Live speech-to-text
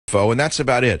and that's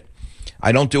about it.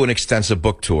 I don't do an extensive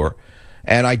book tour,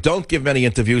 and I don't give many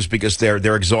interviews because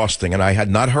they're exhausting, and I had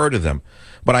not heard of them.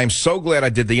 But I'm so glad I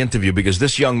did the interview because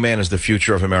this young man is the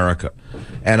future of America.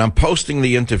 And I'm posting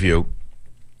the interview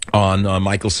on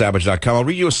michaelsavage.com. I'll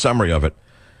read you a summary of it.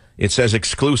 It says,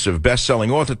 exclusive,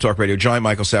 best-selling author, talk radio giant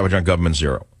Michael Savage on Government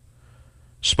Zero.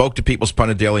 Spoke to People's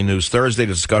Pundit Daily News Thursday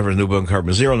to discover a new book on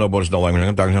Government Zero, no bonus, no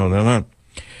language.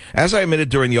 As I admitted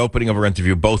during the opening of our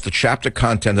interview, both the chapter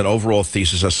content and overall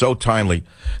thesis are so timely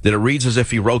that it reads as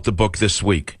if he wrote the book this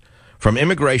week. From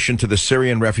immigration to the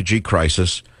Syrian refugee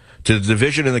crisis to the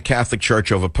division in the Catholic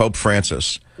Church over Pope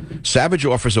Francis, Savage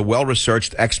offers a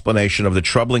well-researched explanation of the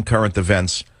troubling current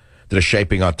events that are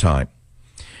shaping our time.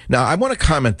 Now, I want to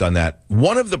comment on that.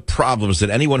 One of the problems that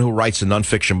anyone who writes a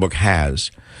nonfiction book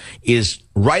has is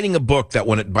writing a book that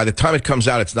by the time it comes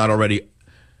out, it's not already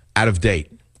out of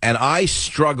date. And I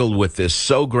struggled with this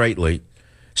so greatly,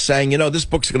 saying, this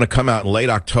book's going to come out in late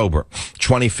October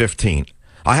 2015.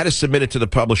 I had to submit it to the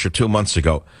publisher 2 months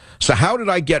ago. So how did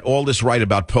I get all this right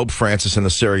about Pope Francis and the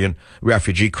Syrian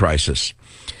refugee crisis?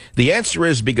 The answer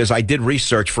is because I did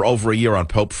research for over a year on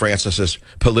Pope Francis's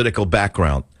political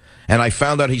background. And I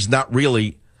found out he's not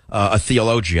really a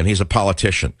theologian. He's a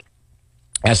politician.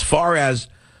 As far as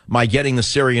my getting the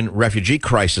Syrian refugee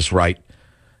crisis right,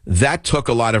 that took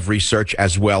a lot of research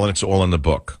as well, and it's all in the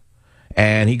book.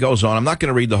 And he goes on. I'm not going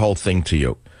to read the whole thing to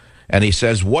you. And he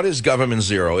says, what is Government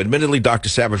Zero? Admittedly, Dr.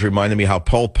 Savage reminded me how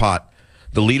Pol Pot,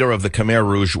 the leader of the Khmer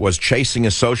Rouge, was chasing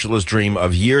a socialist dream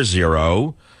of year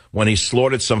zero when he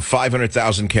slaughtered some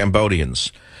 500,000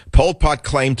 Cambodians. Pol Pot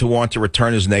claimed to want to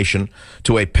return his nation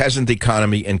to a peasant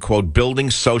economy in, quote,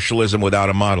 building socialism without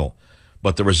a model.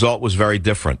 But the result was very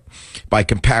different. By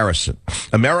comparison,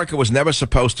 America was never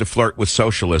supposed to flirt with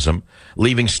socialism,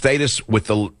 leaving status with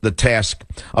the task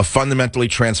of fundamentally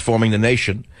transforming the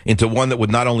nation into one that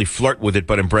would not only flirt with it,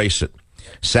 but embrace it.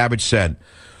 Savage said,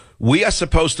 we are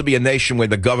supposed to be a nation where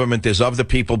the government is of the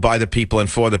people, by the people, and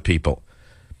for the people.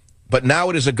 But now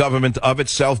it is a government of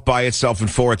itself, by itself, and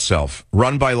for itself,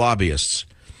 run by lobbyists.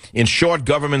 In short,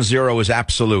 Government Zero is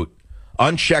absolute.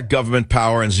 Unchecked government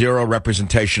power and zero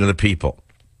representation of the people.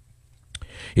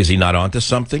 Is he not onto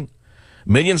something?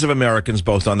 Millions of Americans,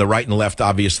 both on the right and left,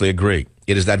 obviously agree.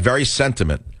 It is that very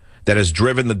sentiment that has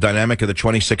driven the dynamic of the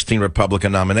 2016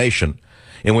 Republican nomination,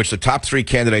 in which the top three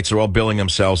candidates are all billing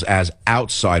themselves as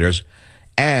outsiders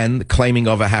and claiming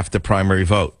over half the primary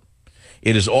vote.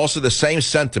 It is also the same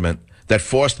sentiment that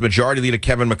forced Majority Leader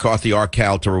Kevin McCarthy,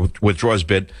 R-Cal, to withdraw his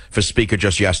bid for Speaker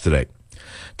just yesterday.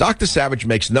 Dr. Savage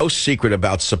makes no secret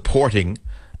about supporting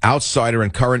outsider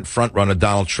and current frontrunner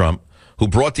Donald Trump, who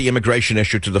brought the immigration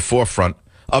issue to the forefront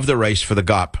of the race for the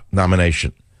GOP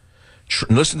nomination.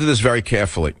 Listen to this very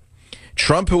carefully.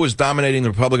 Trump, who is dominating the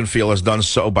Republican field, has done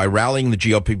so by rallying the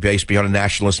GOP base behind a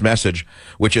nationalist message,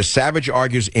 which, as Savage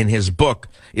argues in his book,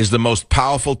 is the most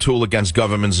powerful tool against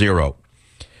Government Zero.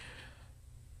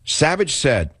 Savage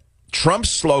said, Trump's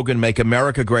slogan, "Make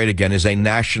America Great Again," is a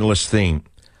nationalist theme.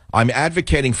 I'm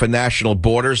advocating for national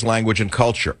borders, language, and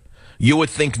culture. You would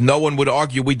think no one would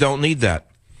argue we don't need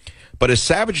that. But as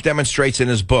Savage demonstrates in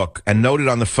his book and noted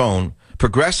on the phone,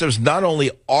 progressives not only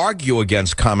argue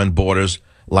against common borders,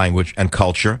 language, and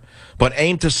culture, but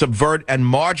aim to subvert and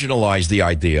marginalize the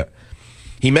idea.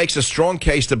 He makes a strong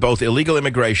case that both illegal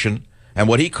immigration and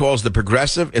what he calls the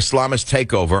progressive Islamist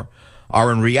takeover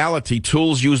are in reality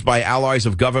tools used by allies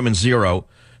of Government Zero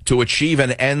to achieve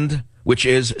an end, which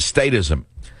is statism.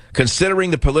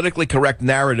 Considering the politically correct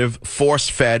narrative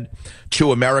force-fed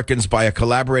to Americans by a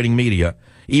collaborating media,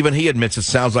 even he admits it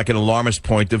sounds like an alarmist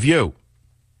point of view.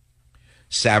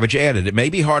 Savage added, it may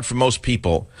be hard for most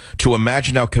people to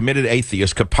imagine how committed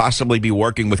atheists could possibly be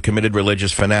working with committed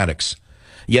religious fanatics.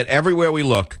 Yet everywhere we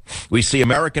look, we see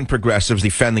American progressives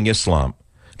defending Islam.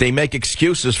 They make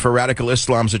excuses for radical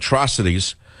Islam's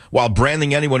atrocities while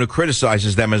branding anyone who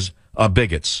criticizes them as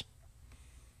bigots.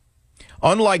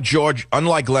 Unlike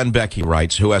Glenn Beck, he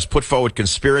writes, who has put forward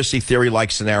conspiracy theory-like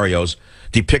scenarios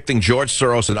depicting George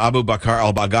Soros and Abu Bakr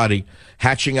al-Baghdadi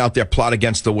hatching out their plot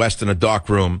against the West in a dark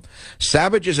room,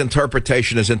 Savage's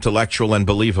interpretation is intellectual and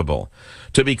believable.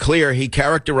 To be clear, he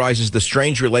characterizes the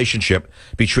strange relationship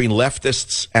between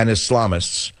leftists and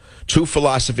Islamists, two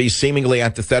philosophies seemingly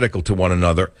antithetical to one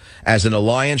another, as an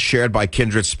alliance shared by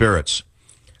kindred spirits.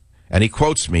 And he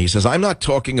quotes me, he says, I'm not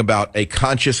talking about a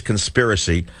conscious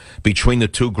conspiracy between the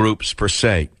two groups per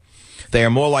se. They are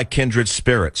more like kindred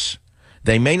spirits.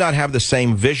 They may not have the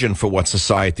same vision for what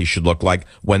society should look like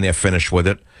when they're finished with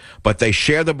it, but they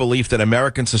share the belief that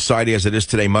American society as it is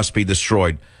today must be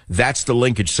destroyed. That's the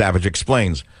linkage, Savage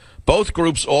explains. Both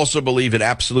groups also believe in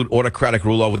absolute autocratic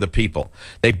rule over the people.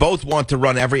 They both want to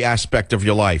run every aspect of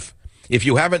your life. If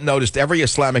you haven't noticed, every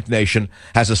Islamic nation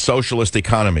has a socialist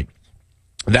economy.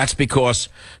 That's because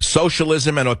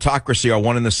socialism and autocracy are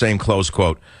one and the same, close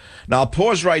quote. Now, I'll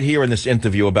pause right here in this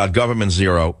interview about Government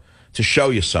Zero to show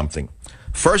you something.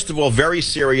 First of all, very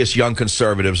serious young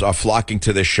conservatives are flocking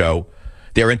to this show.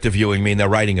 They're interviewing me and they're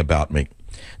writing about me.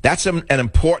 That's an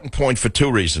important point for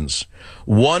two reasons.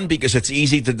 One, because it's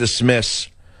easy to dismiss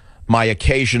my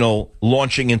occasional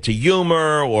launching into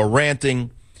humor or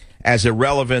ranting as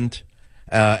irrelevant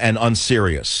and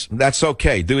unserious. That's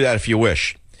okay. Do that if you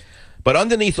wish. But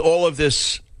underneath all of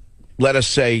this, let us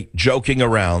say, joking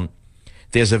around,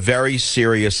 there's a very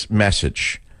serious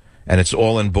message. And it's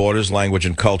all in borders, language,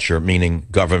 and culture, meaning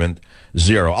Government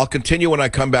Zero. I'll continue when I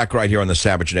come back right here on the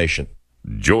Savage Nation.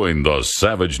 Join the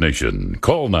Savage Nation.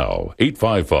 Call now,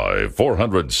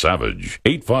 855-400-SAVAGE,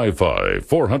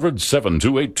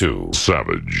 855-400-7282.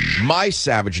 Savage. My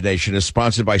Savage Nation is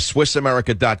sponsored by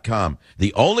SwissAmerica.com,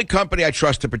 the only company I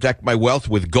trust to protect my wealth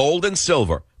with gold and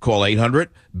silver. Call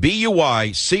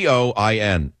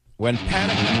 800-BUICOIN. When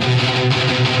panic...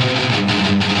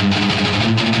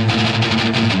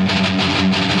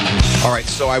 All right,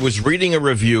 so I was reading a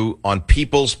review on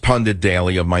People's Pundit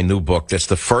Daily of my new book. That's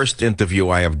the first interview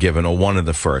I have given, or one of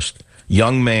the first.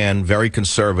 Young man, very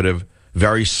conservative,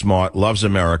 very smart, loves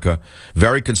America,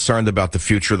 very concerned about the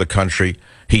future of the country.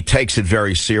 He takes it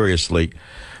very seriously.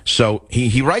 So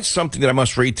he writes something that I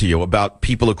must read to you about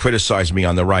people who criticize me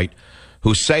on the right,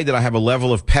 who say that I have a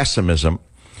level of pessimism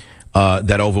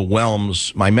that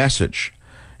overwhelms my message.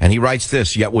 And he writes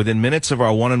this, yet within minutes of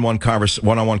our one-on-one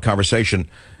conversation,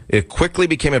 it quickly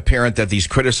became apparent that these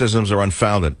criticisms are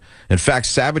unfounded. In fact,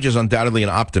 Savage is undoubtedly an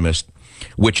optimist,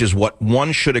 which is what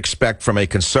one should expect from a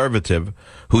conservative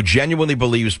who genuinely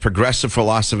believes progressive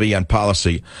philosophy and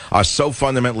policy are so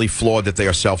fundamentally flawed that they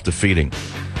are self-defeating.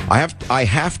 I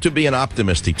have to be an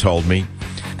optimist, he told me.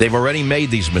 They've already made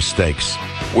these mistakes.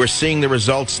 We're seeing the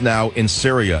results now in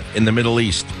Syria, in the Middle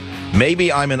East.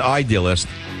 Maybe I'm an idealist,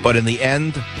 but in the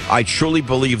end, I truly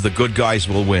believe the good guys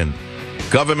will win.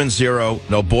 Government Zero,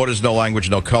 no borders, no language,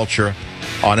 no culture,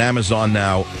 on Amazon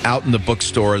now, out in the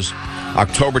bookstores,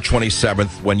 October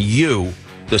 27th, when you,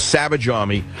 the Savage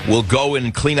Army, will go in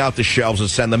and clean out the shelves and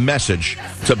send the message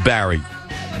to Barry.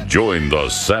 Join the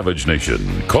Savage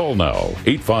Nation. Call now,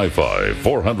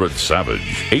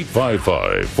 855-400-SAVAGE,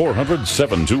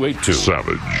 855-400-7282.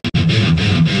 Savage.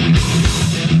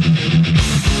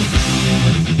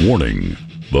 Warning.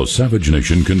 The Savage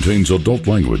Nation contains adult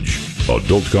language,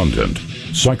 adult content,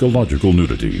 psychological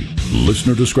nudity.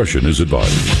 Listener discretion is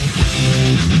advised.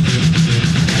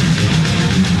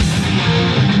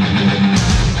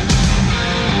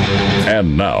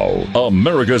 And now,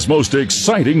 America's most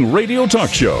exciting radio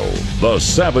talk show, The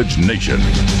Savage Nation,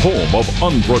 home of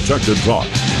unprotected thought,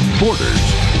 borders,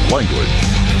 language,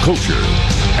 culture.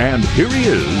 And here he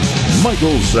is,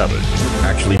 Michael Savage.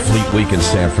 Actually, Fleet Week in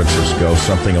San Francisco,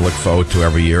 something I look forward to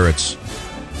every year. It's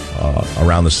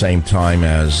around the same time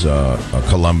as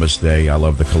Columbus Day. I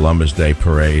love the Columbus Day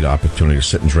parade, opportunity to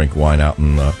sit and drink wine out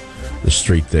in the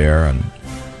street there and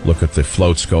look at the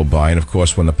floats go by. And, of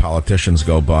course, when the politicians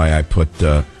go by,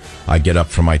 I get up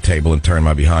from my table and turn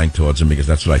my behind towards them because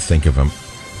that's what I think of them.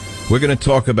 We're going to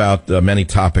talk about many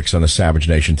topics on the Savage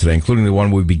Nation today, including the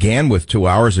one we began with 2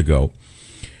 hours ago,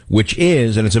 which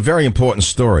is, and it's a very important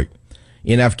story,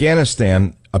 in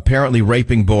Afghanistan, apparently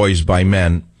raping boys by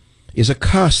men is a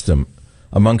custom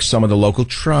amongst some of the local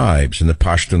tribes in the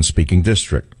Pashtun-speaking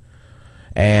district.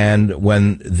 And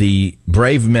when the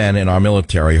brave men in our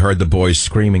military heard the boys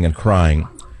screaming and crying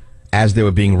as they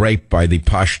were being raped by the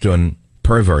Pashtun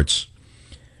perverts,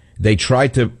 they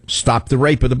tried to stop the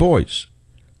rape of the boys.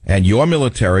 And your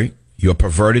military, your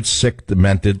perverted, sick,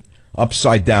 demented,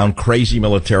 upside-down, crazy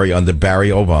military under Barry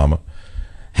Obama,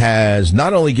 has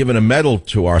not only given a medal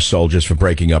to our soldiers for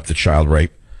breaking up the child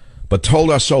rape, but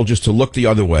told our soldiers to look the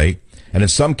other way, and in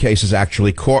some cases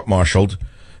actually court-martialed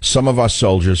some of our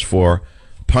soldiers for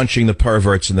punching the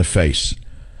perverts in the face.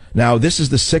 Now, this is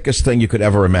the sickest thing you could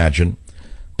ever imagine,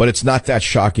 but it's not that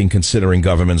shocking considering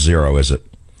Government Zero, is it?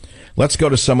 Let's go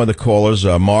to some of the callers.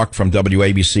 Mark from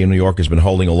WABC in New York has been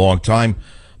holding a long time.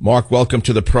 Mark, welcome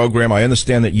to the program. I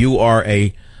understand that you are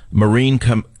a Marine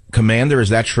commander. Is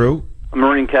that true? A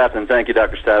Marine captain. Thank you,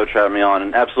 Dr. Savage, for having me on.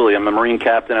 And absolutely, I'm a Marine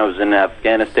captain. I was in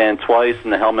Afghanistan twice in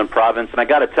the Helmand province. And I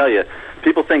got to tell you,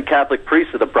 people think Catholic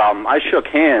priests are the problem. I shook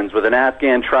hands with an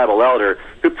Afghan tribal elder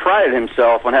who prided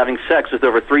himself on having sex with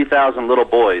over 3,000 little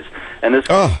boys. And this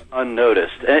was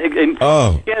unnoticed. And you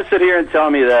can't sit here and tell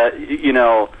me that,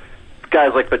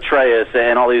 guys like Petraeus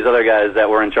and all these other guys that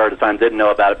were in charge at the time didn't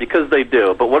know about it, because they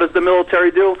do. But what does the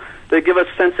military do? They give us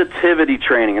sensitivity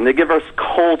training, and they give us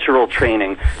cultural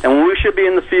training. And when we should be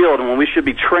in the field, and when we should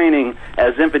be training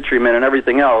as infantrymen and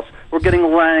everything else, we're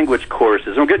getting language courses,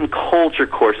 and we're getting culture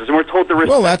courses, and we're told to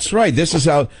respect. Well, that's right. This is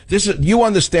how. You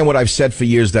understand what I've said for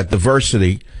years, that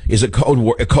diversity is a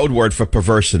code word for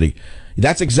perversity.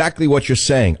 That's exactly what you're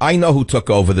saying. I know who took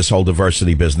over this whole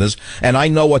diversity business, and I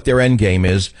know what their end game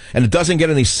is, and it doesn't get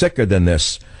any sicker than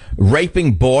this.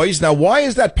 Raping boys. Now, why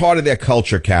is that part of their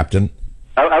culture, Captain?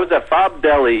 I was at Fob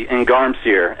Deli in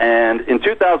Garmseer, and in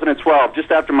 2012,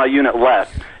 just after my unit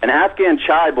left, an Afghan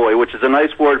chai boy, which is a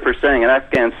nice word for saying an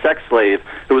Afghan sex slave,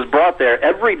 who was brought there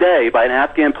every day by an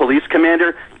Afghan police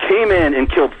commander, came in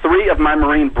and killed 3 of my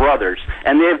Marine brothers,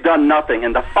 and they have done nothing.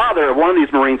 And the father of one of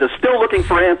these Marines is still looking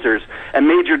for answers, and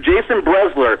Major Jason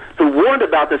Bresler, who warned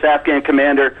about this Afghan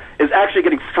commander, is actually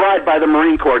getting fried by the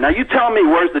Marine Corps. Now, you tell me,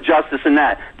 where's the justice in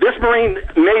that? This Marine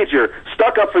major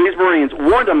stuck up for these Marines,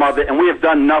 warned them of it, and we have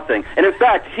done nothing. And in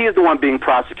fact, he is the one being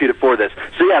prosecuted for this.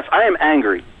 So yes, I am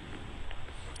angry.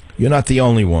 You're not the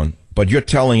only one, but you're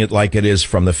telling it like it is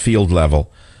from the field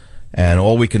level. And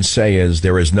all we can say is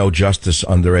there is no justice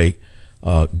under a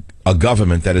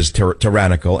government that is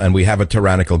tyrannical, and we have a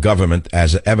tyrannical government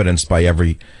as evidenced by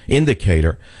every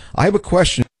indicator. I have a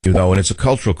question for you, though, and it's a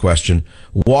cultural question.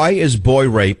 Why is boy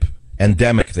rape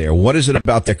endemic there? What is it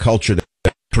about their culture that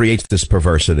creates this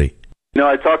perversity? You know,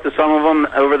 I talked to some of them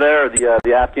over there,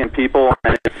 the Afghan people,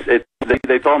 and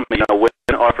they told me,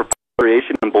 women are for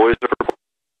procreation and boys are for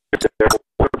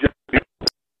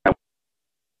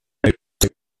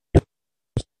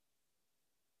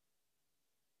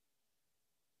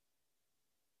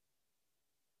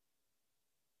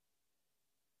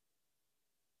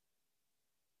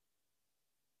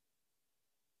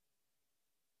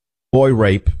boy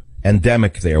rape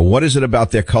endemic there. What is it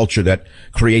about their culture that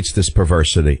creates this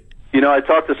perversity? You know, I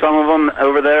talked to some of them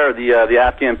over there, the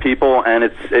Afghan people,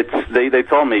 and they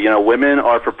told me, women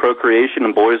are for procreation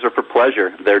and boys are for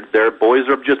pleasure. Their boys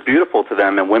are just beautiful to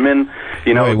them, and women,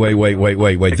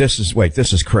 Wait.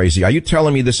 This is crazy. Are you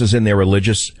telling me this is in their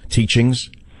religious teachings?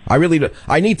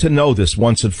 I need to know this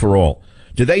once and for all.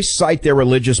 Do they cite their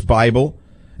religious Bible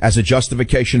as a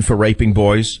justification for raping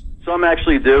boys? Some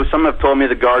actually do. Some have told me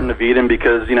the Garden of Eden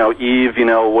because, Eve,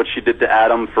 what she did to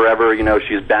Adam forever,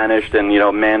 she's banished, and,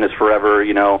 man is forever,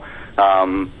 devastated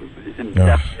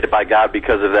by God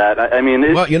because of that. I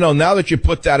mean... Well, now that you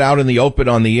put that out in the open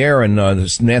on the air, and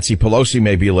Nancy Pelosi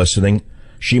may be listening,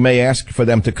 she may ask for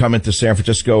them to come into San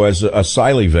Francisco as a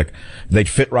Silevic. They'd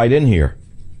fit right in here.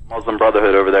 Muslim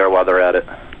Brotherhood over there while they're at it.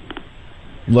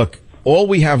 Look, all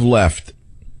we have left,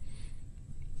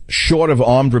 short of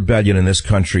armed rebellion in this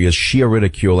country, is sheer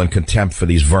ridicule and contempt for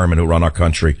these vermin who run our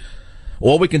country.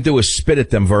 All we can do is spit at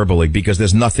them verbally because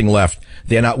there's nothing left.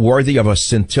 They're not worthy of a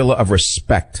scintilla of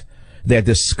respect. They're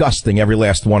disgusting, every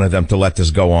last one of them, to let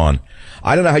this go on.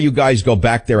 I don't know how you guys go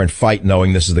back there and fight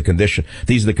knowing this is the condition.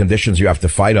 These are the conditions you have to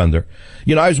fight under.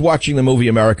 I was watching the movie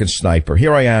American Sniper.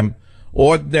 Here I am,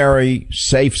 ordinary,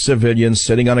 safe civilian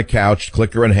sitting on a couch,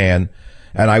 clicker in hand.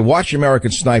 And I watch American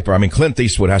Sniper. I mean, Clint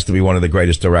Eastwood has to be one of the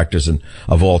greatest directors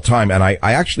of all time. And I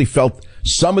actually felt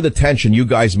some of the tension you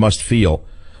guys must feel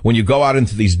when you go out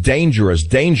into these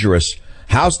dangerous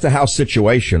house-to-house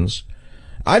situations.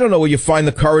 I don't know where you find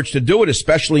the courage to do it,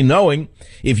 especially knowing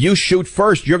if you shoot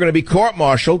first, you're going to be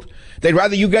court-martialed. They'd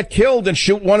rather you get killed than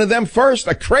shoot one of them first.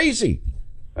 They're crazy.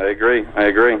 I agree.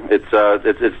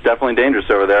 It's definitely dangerous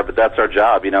over there, but that's our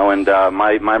job, and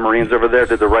my Marines over there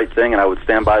did the right thing, and I would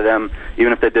stand by them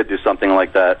even if they did do something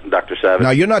like that, Dr. Savage. Now,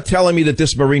 you're not telling me that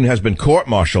this Marine has been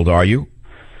court-martialed, are you?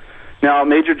 Now,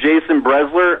 Major Jason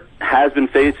Bresler has been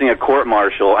facing a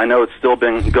court-martial. I know it's still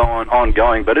been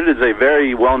ongoing, but it is a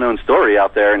very well-known story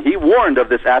out there, and he warned of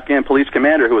this Afghan police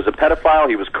commander who was a pedophile,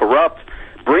 he was corrupt,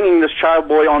 bringing this child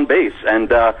boy on base.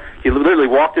 And he literally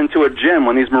walked into a gym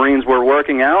when these Marines were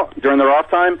working out during their off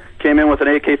time, came in with an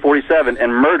AK-47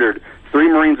 and murdered 3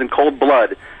 Marines in cold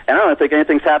blood. And I don't think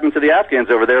anything's happened to the Afghans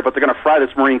over there, but they're going to fry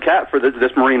this Marine cat for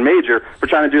this Marine major for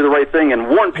trying to do the right thing and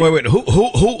warn people. Wait,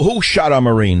 who shot our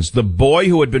Marines? The boy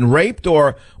who had been raped,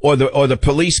 or the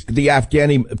police, the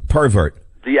Afghani pervert?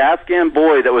 The Afghan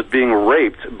boy that was being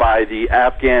raped by the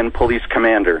Afghan police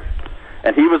commander.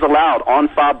 And he was allowed on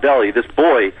Fob Deli, this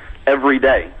boy, every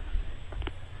day.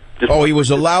 He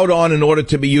was allowed on in order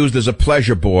to be used as a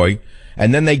pleasure boy,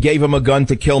 and then they gave him a gun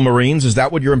to kill Marines? Is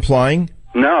that what you're implying?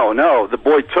 No, the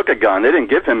boy took a gun. They didn't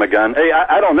give him a gun. Hey,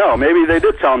 I don't know. Maybe they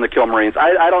did tell him to kill Marines.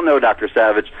 I don't know, Dr.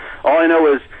 Savage. All I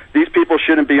know is these people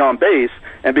shouldn't be on base,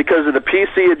 and because of the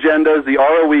PC agendas, the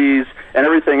ROEs, and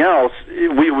everything else,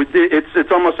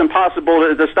 it's almost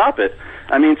impossible to stop it.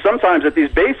 I mean, sometimes at these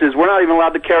bases, we're not even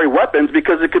allowed to carry weapons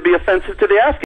because it could be offensive to the Afghans.